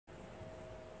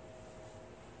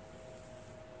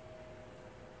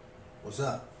What's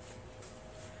up?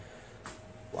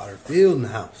 WATER2FIELD in the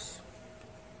house.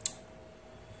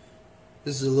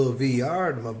 This is a little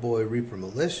VR to my boy Reaper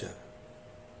Militia.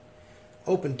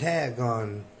 Open tag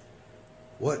on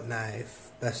what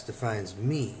knife best defines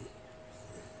me.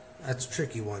 That's a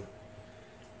tricky one.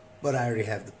 But I already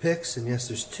have the picks, and yes,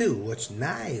 there's two. Which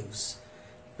knives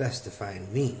best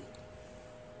define me?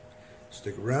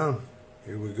 Stick around.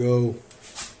 Here we go.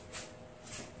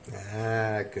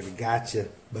 I could have got you,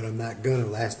 but I'm not gonna.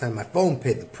 Last time my phone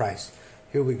paid the price.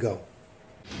 Here we go.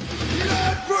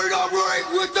 Let freedom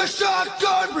ring with the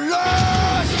shotgun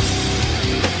blast!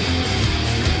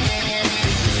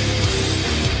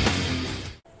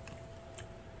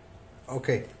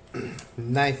 Okay,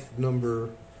 knife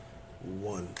number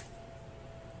one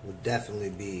would definitely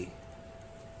be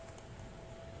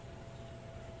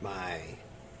my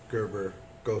Gerber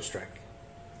Ghost Strike.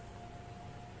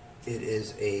 It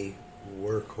is a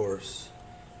workhorse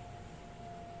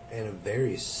and a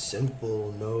very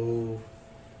simple,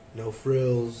 no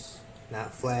frills,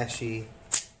 not flashy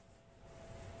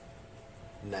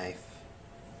knife.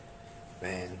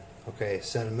 Man, okay,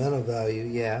 sentimental value,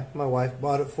 yeah, my wife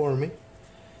bought it for me.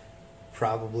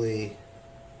 Probably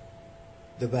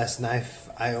the best knife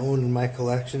I own in my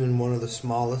collection and one of the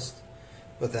smallest,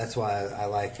 but that's why I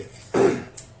like it.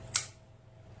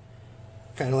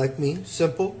 Kind of like me,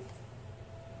 simple,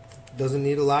 doesn't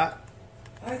need a lot.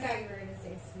 I thought you were going to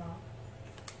say small.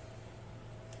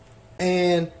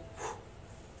 And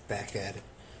back at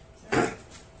it.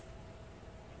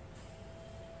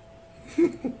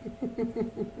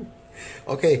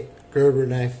 Okay, Gerber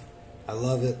knife. I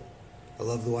love it. I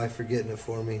love the wife for getting it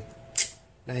for me.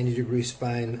 90-degree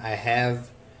spine. I have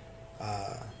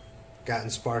gotten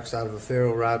sparks out of a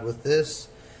ferro rod with this.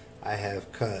 I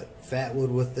have cut fat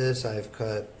wood with this. I have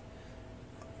cut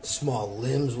small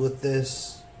limbs with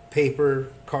this.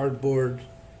 Paper, cardboard.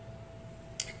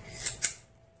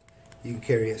 You can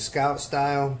carry it scout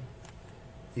style.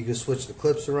 You can switch the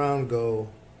clips around, go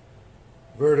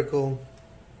vertical.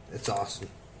 It's awesome.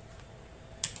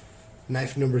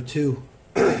 Knife number two.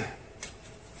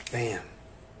 Bam.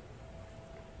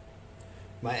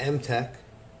 My M-Tech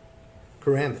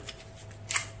Ceramic.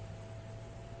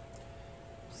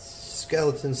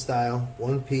 Skeleton style,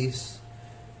 one piece,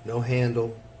 no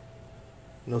handle,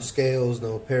 no scales,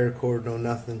 no paracord, no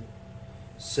nothing.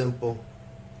 Simple.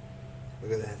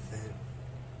 Look at that thing.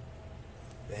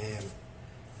 Bam.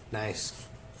 Nice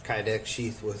Kydex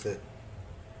sheath with it.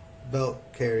 Belt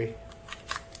carry.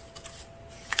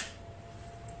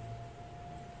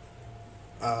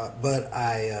 But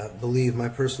I believe my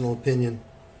personal opinion,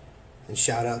 and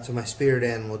shout out to my spirit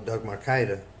animal, Doug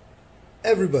Markida,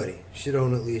 everybody should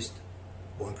own at least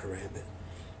one karambit.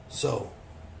 So,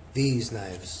 these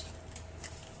knives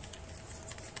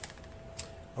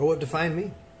are what define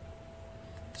me.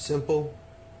 Simple,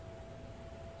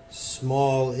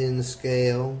 small in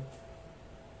scale,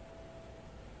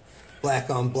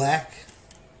 black on black,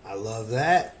 I love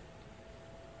that,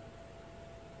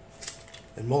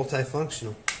 and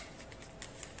multifunctional.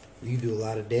 You do a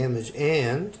lot of damage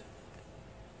and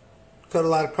cut a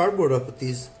lot of cardboard up with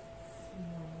these.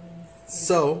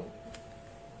 So,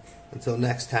 until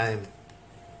next time,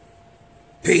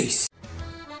 peace.